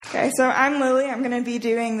Okay, so I'm Lily. I'm going to be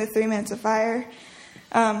doing the 3 Minutes of Fire.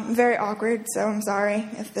 Very awkward, so I'm sorry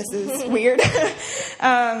if this is weird.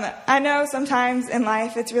 I know sometimes in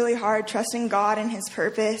life it's really hard trusting God and His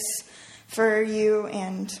purpose for you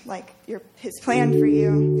and His plan for you.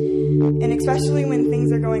 And especially when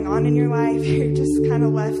things are going on in your life, you're just kind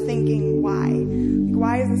of left thinking, why?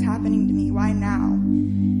 Why is this happening to me? Why now?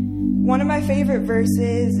 One of my favorite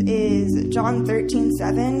verses is John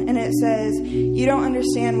 13:7, and it says, "You don't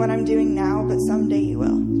understand what I'm doing now, but someday you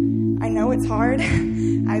will." I know it's hard.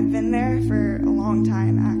 I've been there for a long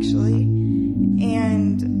time, actually.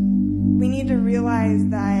 And we need to realize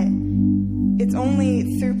that it's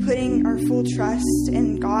only through putting our full trust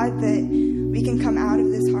in God that we can come out of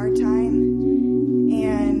this hard time.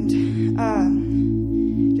 And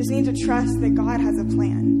just need to trust that God has a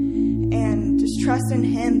plan. And just trust in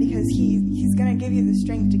Him, because He's going to give you the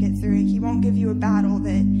strength to get through it. He won't give you a battle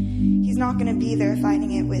that He's not going to be there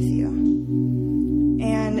fighting it with you.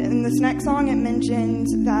 And in this next song, it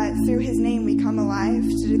mentions that through His name we come alive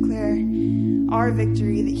to declare our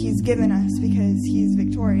victory that He's given us because He's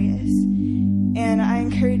victorious. And I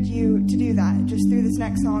encourage you to do that. Just through this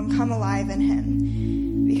next song, come alive in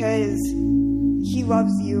Him, because He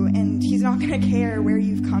loves you, and He's not going to care where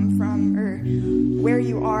you've come from or where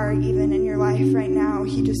you are even in your life right now.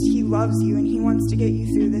 He loves you, and He wants to get you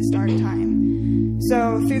through this dark time.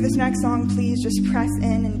 So through this next song, please just press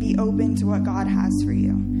in and be open to what God has for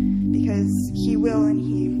you, because He will, and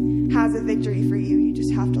He has a victory for you. You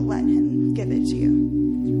just have to let Him give it to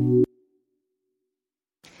you.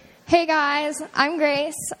 Hey guys, I'm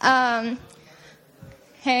Grace.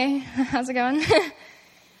 Hey, how's it going?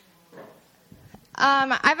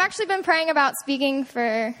 I've actually been praying about speaking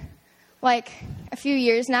for a few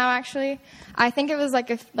years now, actually. I think it was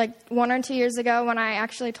 1 or 2 years ago when I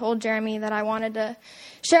actually told Jeremy that I wanted to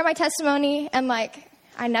share my testimony, and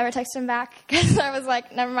I never texted him back because I was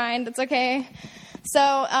like, never mind, it's okay.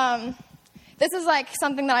 So this is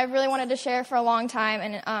something that I really wanted to share for a long time,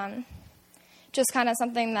 and just kind of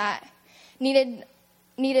something that needed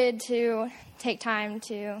to take time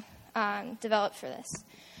to develop for this.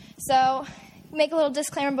 So make a little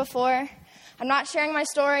disclaimer before. I'm not sharing my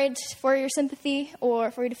story for your sympathy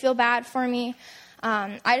or for you to feel bad for me.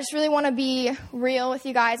 I just really want to be real with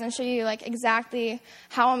you guys and show you exactly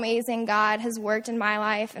how amazing God has worked in my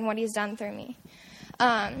life and what He's done through me.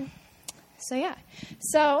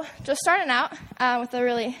 So just starting out with a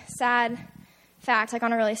really sad fact,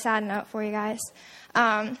 on a really sad note for you guys.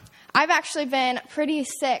 I've actually been pretty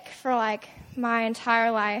sick for my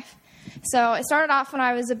entire life. So it started off when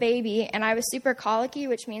I was a baby, and I was super colicky,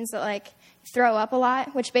 which means that throw up a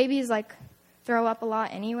lot, which babies throw up a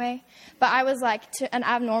lot anyway. But I was to an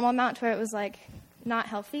abnormal amount to where it was not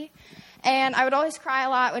healthy. And I would always cry a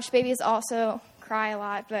lot, which babies also cry a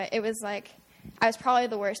lot, but it was I was probably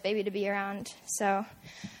the worst baby to be around. So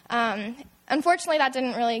unfortunately that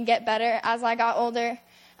didn't really get better as I got older.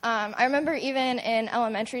 I remember even in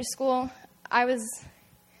elementary school, I was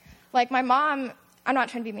my mom. I'm not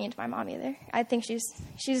trying to be mean to my mom either. I think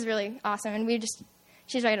she's really awesome, and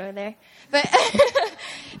she's right over there. But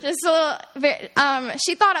just a little bit.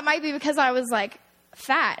 She thought it might be because I was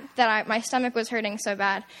fat that my stomach was hurting so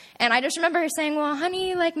bad, and I just remember her saying, "Well,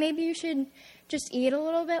 honey, maybe you should just eat a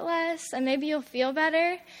little bit less, and maybe you'll feel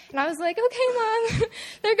better." And I was like, "Okay, Mom."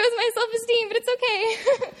 There goes my self-esteem, but it's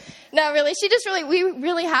okay. No, really, we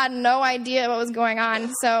really had no idea what was going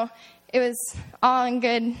on, so it was all in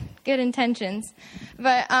good intentions.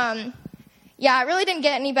 But, it really didn't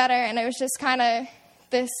get any better, and it was just kind of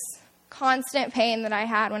this constant pain that I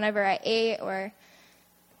had whenever I ate or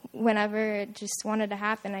whenever it just wanted to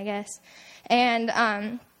happen, I guess. And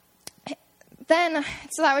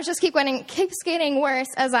so that was just keeps getting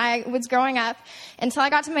worse as I was growing up until I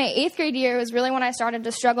got to my 8th grade year. It was really when I started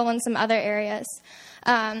to struggle in some other areas.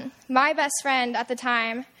 My best friend at the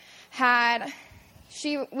time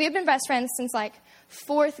we had been best friends since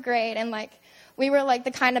 4th grade, and we were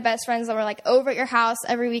the kind of best friends that were over at your house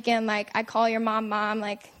every weekend. I'd call your mom,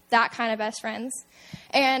 that kind of best friends.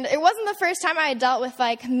 And it wasn't the first time I had dealt with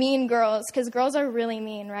mean girls, because girls are really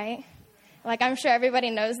mean, right? I'm sure everybody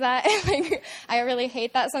knows that. I really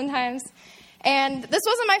hate that sometimes. And this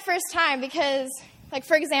wasn't my first time because,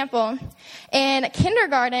 for example, in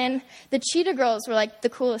kindergarten, the cheetah girls were the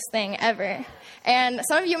coolest thing ever. And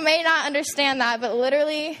some of you may not understand that, but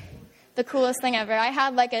literally the coolest thing ever. I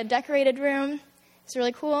had a decorated room. It's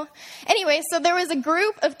really cool. Anyway, so there was a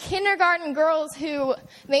group of kindergarten girls who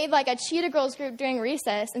made a cheetah girls group during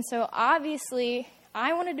recess. And so obviously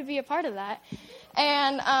I wanted to be a part of that.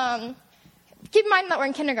 And keep in mind that we're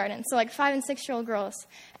in kindergarten, so like 5 and 6-year-old girls.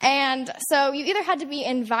 And so you either had to be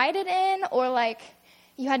invited in or like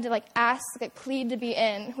you had to like ask, like plead to be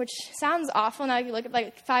in, which sounds awful now if you look at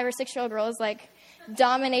like 5 or 6-year-old girls like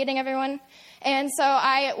dominating everyone. And so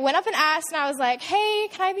I went up and asked, and I was like, hey,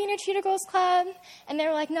 can I be in your Cheetah Girls Club? And they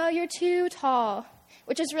were like, no, you're too tall,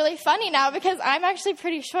 which is really funny now because I'm actually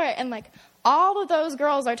pretty short, and like all of those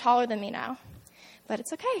girls are taller than me now. But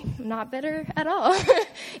it's okay. I'm not bitter at all.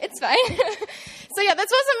 It's fine. So yeah, this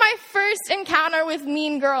wasn't my first encounter with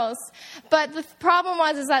mean girls. But the problem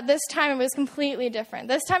is that this time it was completely different.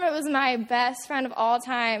 This time it was my best friend of all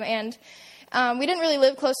time, and we didn't really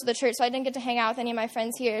live close to the church, so I didn't get to hang out with any of my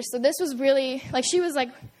friends here. So this was really, like, she was,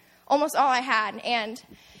 like, almost all I had. And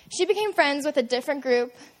she became friends with a different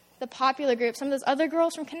group, the popular group. Some of those other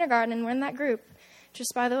girls from kindergarten were in that group,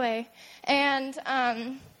 just by the way. And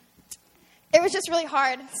it was just really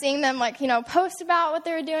hard seeing them, like, you know, post about what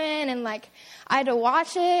they were doing. And, like, I had to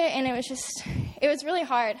watch it, and it was really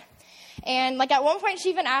hard. And, like, at one point she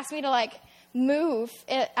even asked me to, like, move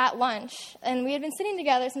at lunch, and we had been sitting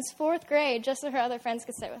together since 4th grade just so her other friends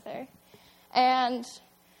could sit with her. And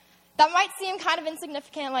that might seem kind of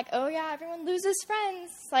insignificant, like, oh yeah, everyone loses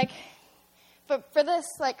friends, like, but for this,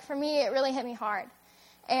 like, for me, it really hit me hard.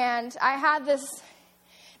 And I had this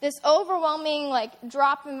overwhelming, like,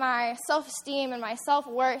 drop in my self-esteem and my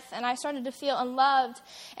self-worth, and I started to feel unloved,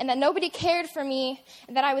 and that nobody cared for me,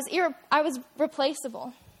 and that I was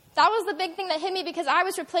replaceable. That was the big thing that hit me, because I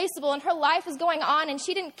was replaceable and her life was going on and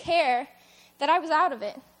she didn't care that I was out of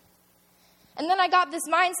it. And then I got this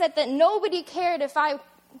mindset that nobody cared if I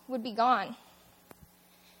would be gone.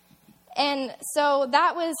 And so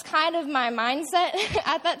that was kind of my mindset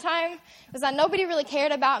at that time, was that nobody really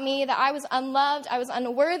cared about me, that I was unloved, I was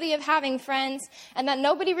unworthy of having friends, and that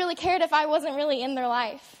nobody really cared if I wasn't really in their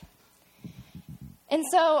life. And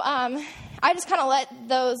so I just kind of let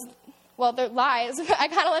those, well, they're lies. I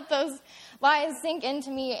kind of let those lies sink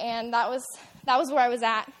into me, and that was where I was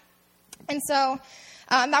at. And so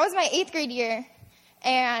that was my 8th grade year,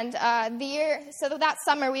 and so that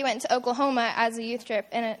summer we went to Oklahoma as a youth trip,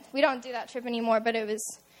 and we don't do that trip anymore, but it was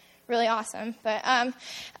really awesome. But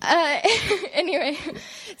anyway,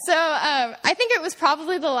 so I think it was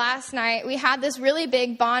probably the last night. We had this really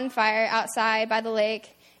big bonfire outside by the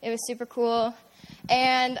lake. It was super cool,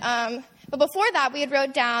 and but before that, we had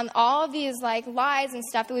wrote down all of these, like, lies and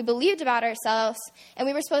stuff that we believed about ourselves, and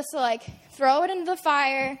we were supposed to, like, throw it into the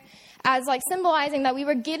fire as, like, symbolizing that we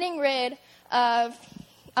were getting rid of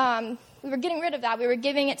that. We were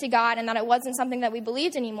giving it to God, and that it wasn't something that we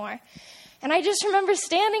believed anymore. And I just remember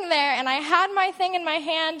standing there, and I had my thing in my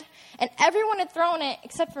hand, and everyone had thrown it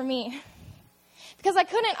except for me. Because I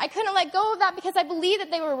couldn't let go of that, because I believed that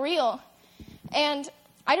they were real. And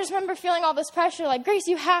I just remember feeling all this pressure, like, Grace,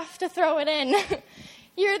 you have to throw it in.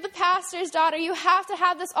 You're the pastor's daughter. You have to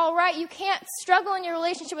have this all right. You can't struggle in your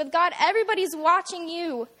relationship with God. Everybody's watching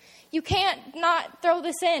you. You can't not throw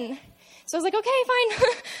this in. So I was like, okay,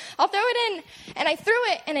 fine. I'll throw it in. And I threw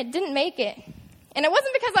it, and it didn't make it. And it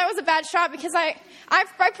wasn't because I was a bad shot, because I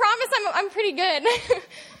promise I'm pretty good.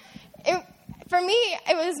 For me,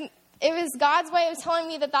 it was God's way of telling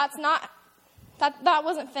me that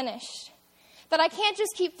wasn't finished. That I can't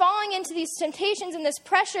just keep falling into these temptations and this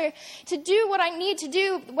pressure to do what I need to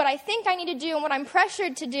do, what I think I need to do, and what I'm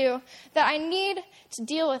pressured to do, that I need to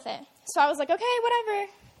deal with it. So I was like, okay, whatever.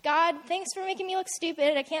 God, thanks for making me look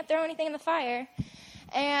stupid. I can't throw anything in the fire.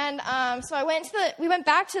 And so we went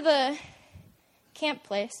back to the camp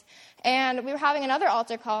place, and we were having another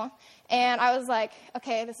altar call. And I was like,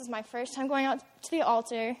 okay, this is my first time going out to the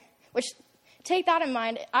altar, which, take that in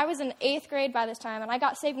mind, I was in 8th grade by this time, and I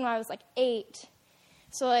got saved when I was, like, 8.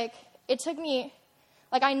 So, like, it took me,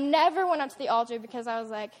 like, I never went up to the altar because I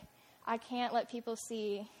was like, I can't let people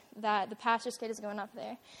see that the pastor's kid is going up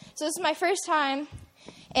there. So this is my first time,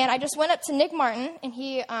 and I just went up to Nick Martin, and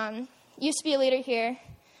he used to be a leader here.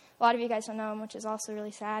 A lot of you guys don't know him, which is also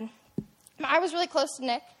really sad. I was really close to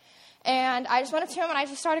Nick, and I just went up to him, and I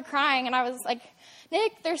just started crying, and I was like,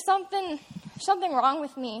 Nick, there's something wrong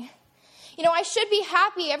with me. You know, I should be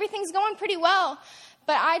happy. Everything's going pretty well,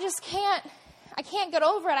 but I just can't get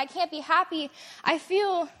over it. I can't be happy. I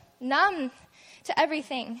feel numb to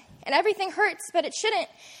everything, and everything hurts, but it shouldn't.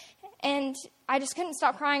 And I just couldn't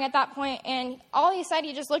stop crying at that point, and all he said,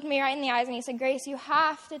 he just looked me right in the eyes, and he said, Grace, you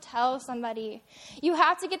have to tell somebody. You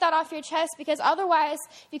have to get that off your chest, because otherwise,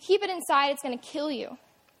 if you keep it inside, it's going to kill you. And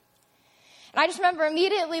I just remember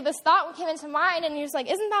immediately this thought came into mind, and he was like,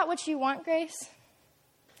 isn't that what you want, Grace?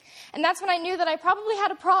 And that's when I knew that I probably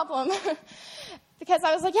had a problem, because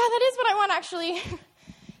I was like, yeah, that is what I want, actually.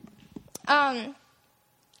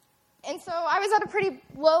 And so I was at a pretty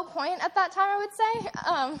low point at that time, I would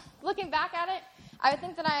say. Looking back at it, I would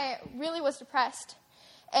think that I really was depressed.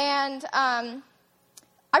 And I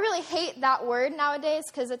really hate that word nowadays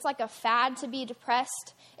because it's like a fad to be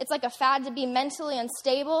depressed. It's like a fad to be mentally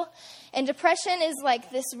unstable. And depression is like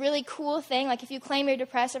this really cool thing. Like if you claim you're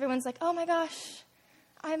depressed, everyone's like, oh my gosh,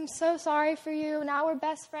 I'm so sorry for you. Now we're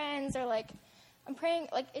best friends. Or like, I'm praying.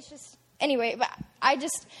 Like it's just... Anyway, but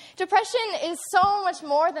depression is so much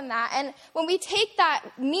more than that. And when we take that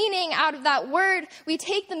meaning out of that word, we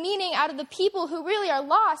take the meaning out of the people who really are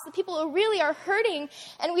lost, the people who really are hurting,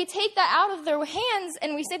 and we take that out of their hands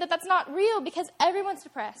and we say that that's not real because everyone's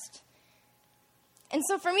depressed. And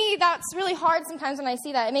so for me, that's really hard sometimes when I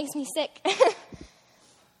see that. It makes me sick.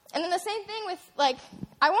 And then the same thing with, like,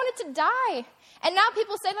 I wanted to die. And now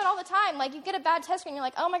people say that all the time. Like, you get a bad test and you're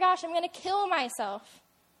like, oh my gosh, I'm going to kill myself.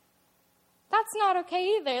 That's not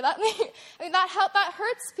okay either. That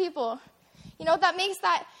hurts people. You know, that makes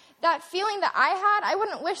that feeling that I had, I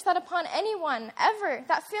wouldn't wish that upon anyone, ever.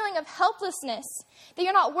 That feeling of helplessness, that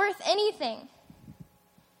you're not worth anything.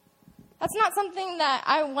 That's not something that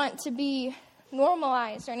I want to be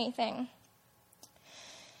normalized or anything.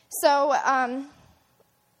 So,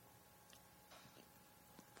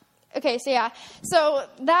 So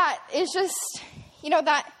that is just, you know,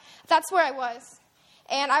 that's where I was.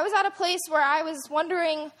 And I was at a place where I was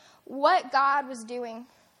wondering what God was doing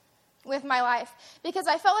with my life. Because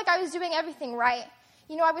I felt like I was doing everything right.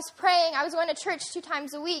 You know, I was praying. I was going to church 2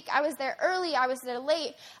 times a week. I was there early. I was there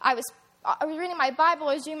late. I was reading my Bible.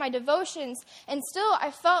 I was doing my devotions. And still,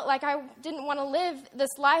 I felt like I didn't want to live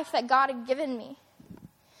this life that God had given me.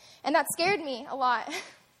 And that scared me a lot.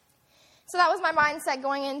 So that was my mindset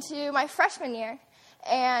going into my freshman year.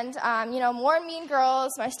 And, more mean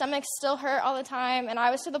girls, my stomach still hurt all the time, and I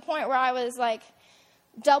was to the point where I was, like,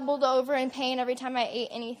 doubled over in pain every time I ate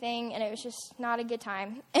anything, and it was just not a good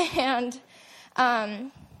time. And so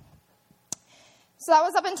that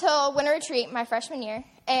was up until winter retreat, my freshman year,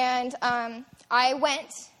 and I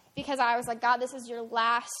went because I was like, God, this is your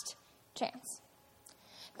last chance.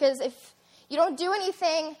 Because if you don't do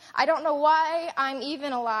anything, I don't know why I'm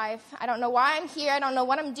even alive. I don't know why I'm here. I don't know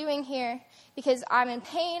what I'm doing here. Because I'm in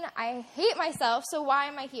pain, I hate myself, so why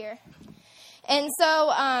am I here? And so,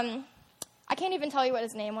 I can't even tell you what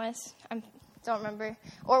his name was. I don't remember.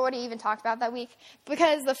 Or what he even talked about that week.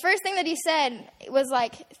 Because the first thing that he said was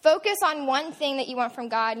like, focus on one thing that you want from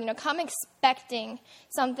God. You know, come expecting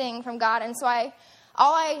something from God. And so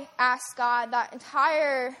all I asked God that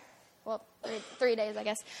entire, 3 days, I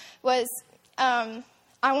guess, was, I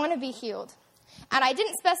want to be healed. And I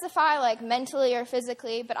didn't specify, like, mentally or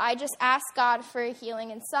physically, but I just asked God for a healing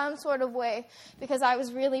in some sort of way because I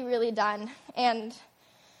was really, really done. And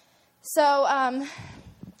so, I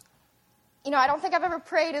don't think I've ever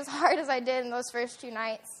prayed as hard as I did in those first 2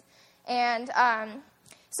 nights. And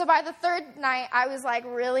so by the 3rd night, I was, like,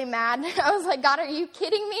 really mad. I was like, God, are you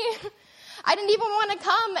kidding me? I didn't even want to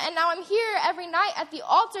come, and now I'm here every night at the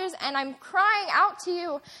altars, and I'm crying out to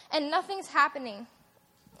you, and nothing's happening.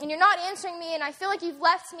 And you're not answering me, and I feel like you've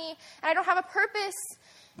left me, and I don't have a purpose.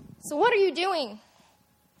 So what are you doing?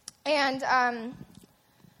 And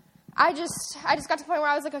I just got to the point where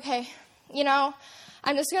I was like, okay,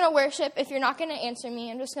 I'm just going to worship. If you're not going to answer me,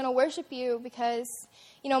 I'm just going to worship you because,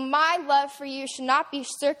 my love for you should not be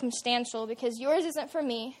circumstantial because yours isn't for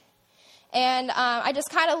me. And I just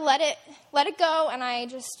kind of let it go, and I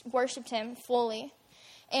just worshiped him fully.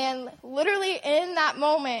 And literally in that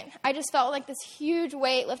moment, I just felt like this huge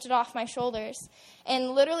weight lifted off my shoulders.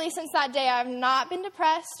 And literally since that day, I've not been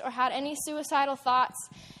depressed or had any suicidal thoughts.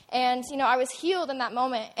 And, I was healed in that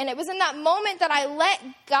moment. And it was in that moment that I let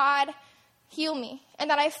God heal me. And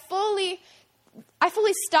that I fully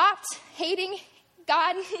stopped hating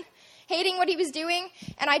God, hating what he was doing.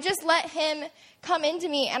 And I just let him come into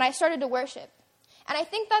me, and I started to worship. And I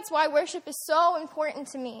think that's why worship is so important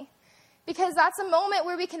to me. Because that's a moment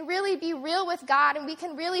where we can really be real with God and we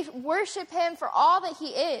can really worship him for all that he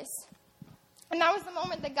is. And that was the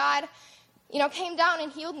moment that God, came down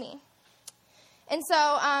and healed me. And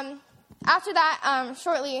so after that,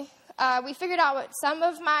 shortly, we figured out what some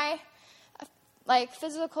of my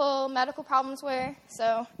physical, medical problems were.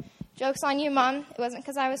 So joke's on you, Mom. It wasn't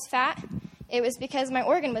because I was fat. It was because my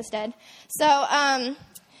organ was dead. So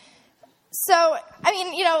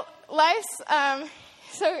life's...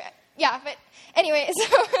 Yeah, but anyway,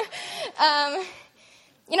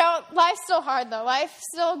 life's still hard, though. Life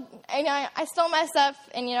still, I still mess up,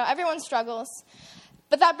 and, everyone struggles.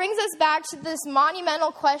 But that brings us back to this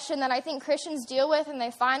monumental question that I think Christians deal with and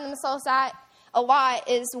they find themselves at a lot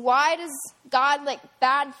is, why does God let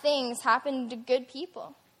bad things happen to good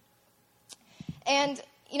people? And,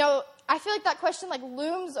 I feel like that question,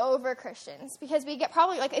 looms over Christians, because we get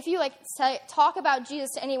probably, if you, talk about Jesus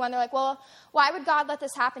to anyone, they're like, well, why would God let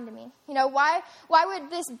this happen to me? Why would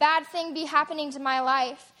this bad thing be happening to my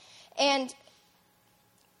life? And,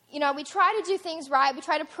 we try to do things right. We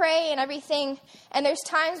try to pray and everything, and there's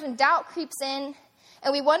times when doubt creeps in,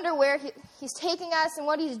 and we wonder where he's taking us and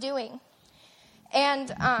what he's doing.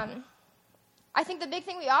 And I think the big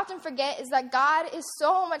thing we often forget is that God is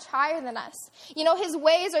so much higher than us. His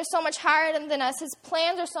ways are so much higher than us. His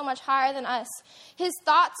plans are so much higher than us. His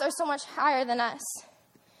thoughts are so much higher than us.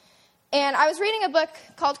 And I was reading a book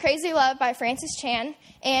called Crazy Love by Francis Chan,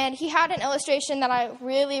 and he had an illustration that I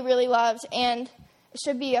really, really loved, and it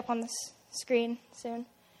should be up on the screen soon.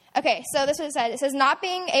 Okay, so this is what it said. It says, not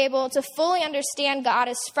being able to fully understand God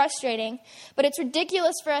is frustrating, but it's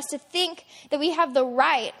ridiculous for us to think that we have the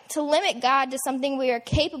right to limit God to something we are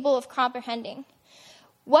capable of comprehending.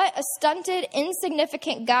 What a stunted,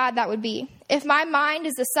 insignificant God that would be. If my mind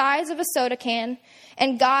is the size of a soda can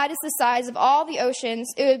and God is the size of all the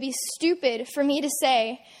oceans, it would be stupid for me to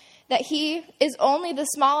say that he is only the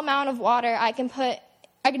small amount of water I can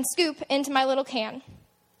scoop into my little can.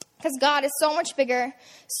 Because God is so much bigger,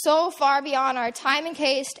 so far beyond our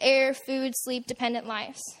time-encased, air, food, sleep-dependent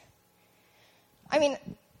lives. I mean,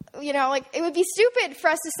 it would be stupid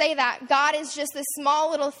for us to say that God is just this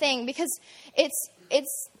small little thing, because it's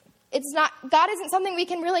not, God isn't something we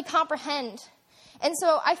can really comprehend. And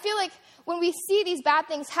so I feel like when we see these bad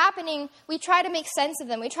things happening, we try to make sense of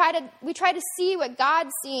them. We try to see what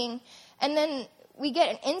God's seeing, and then we get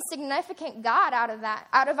an insignificant God out of that,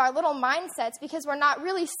 out of our little mindsets, because we're not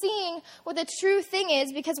really seeing what the true thing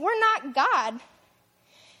is, because we're not God.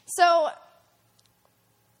 So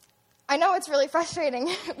I know it's really frustrating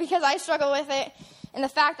because I struggle with it, and the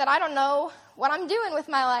fact that I don't know what I'm doing with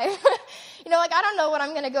my life. I don't know what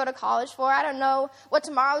I'm going to go to college for. I don't know what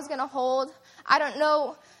tomorrow's going to hold. I don't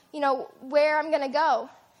know, where I'm going to go.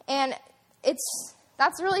 And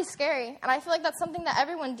that's really scary. And I feel like that's something that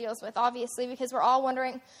everyone deals with, obviously, because we're all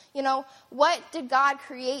wondering, what did God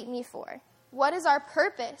create me for? What is our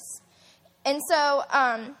purpose? And so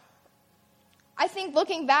I think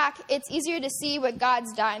looking back, it's easier to see what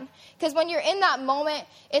God's done. Because when you're in that moment,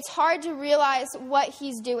 it's hard to realize what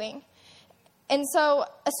he's doing. And so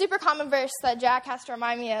a super common verse that Jack has to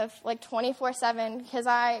remind me of 24/7, because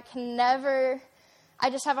I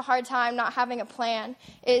just have a hard time not having a plan,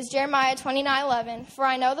 is Jeremiah 29:11. For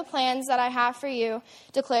I know the plans that I have for you,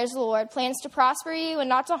 declares the Lord, plans to prosper you and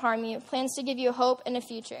not to harm you, plans to give you a hope and a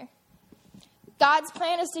future. God's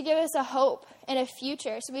plan is to give us a hope and a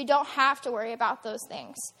future, so we don't have to worry about those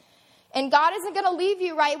things. And God isn't going to leave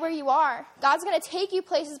you right where you are. God's going to take you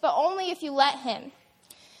places, but only if you let him.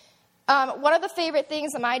 One of the favorite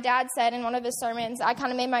things that my dad said in one of his sermons, I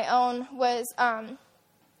kind of made my own, was,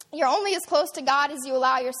 you're only as close to God as you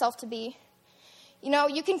allow yourself to be.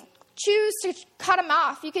 You can choose to cut him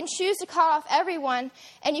off. You can choose to cut off everyone,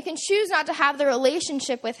 and you can choose not to have the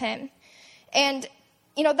relationship with him. And,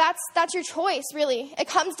 that's your choice, really. It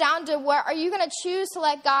comes down to where are you going to choose to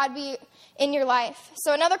let God be in your life.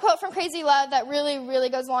 So another quote from Crazy Love that really, really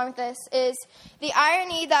goes along with this is, the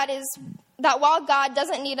irony that while God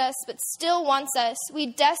doesn't need us but still wants us, we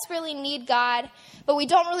desperately need God, but we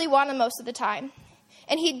don't really want him most of the time.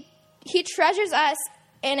 And he treasures us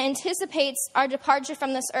and anticipates our departure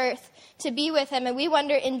from this earth to be with him, and we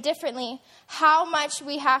wonder indifferently how much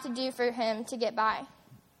we have to do for him to get by.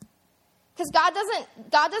 Because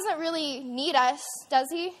God doesn't really need us, does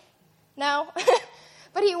he? No.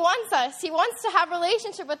 But he wants us. He wants to have a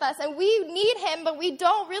relationship with us, and we need him, but we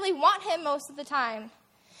don't really want him most of the time.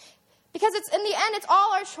 Because in the end, it's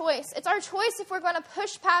all our choice. It's our choice if we're going to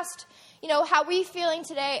push past, how we're feeling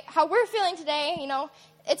today,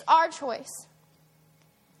 it's our choice.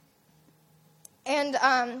 And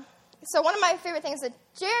so one of my favorite things that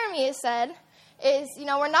Jeremy has said is,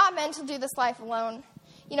 we're not meant to do this life alone.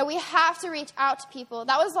 We have to reach out to people.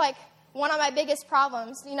 That was one of my biggest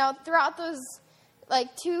problems. Throughout those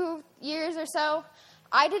 2 years or so,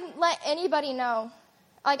 I didn't let anybody know.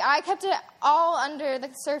 I kept it all under the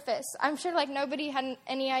surface. I'm sure, nobody had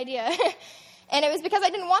any idea. And it was because I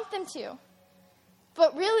didn't want them to.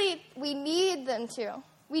 But really, we need them to.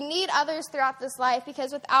 We need others throughout this life,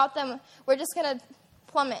 because without them, we're just going to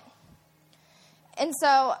plummet. And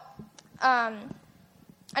so, I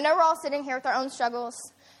know we're all sitting here with our own struggles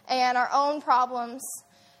and our own problems,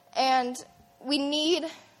 and we need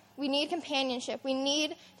companionship. We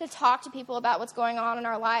need to talk to people about what's going on in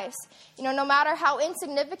our lives. No matter how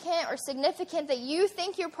insignificant or significant that you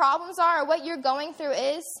think your problems are or what you're going through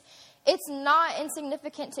is, it's not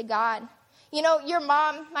insignificant to God. You know, your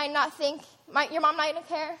mom might not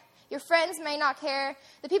care. Your friends may not care.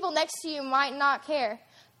 The people next to you might not care.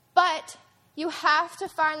 But you have to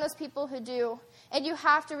find those people who do. And you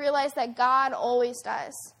have to realize that God always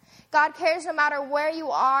does. God cares no matter where you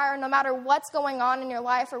are, no matter what's going on in your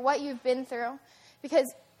life or what you've been through.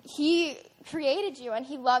 Because he created you and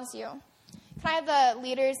he loves you. Can I have the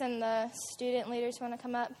leaders and the student leaders who want to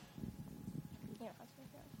come up?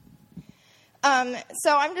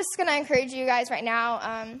 So I'm just going to encourage you guys right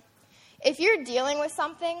now. If you're dealing with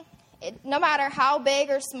something, no matter how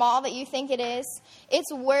big or small that you think it is,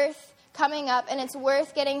 it's worth coming up and it's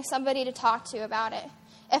worth getting somebody to talk to about it.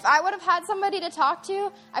 If I would have had somebody to talk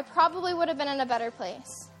to, I probably would have been in a better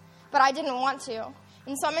place. But I didn't want to.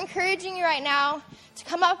 And so I'm encouraging you right now to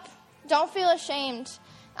come up. Don't feel ashamed.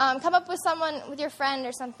 Come up with someone, with your friend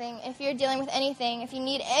or something, if you're dealing with anything, if you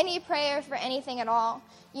need any prayer for anything at all.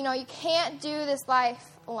 You know, you can't do this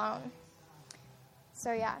life alone.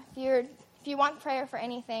 So yeah, if you want prayer for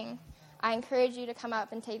anything, I encourage you to come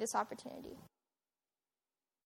up and take this opportunity.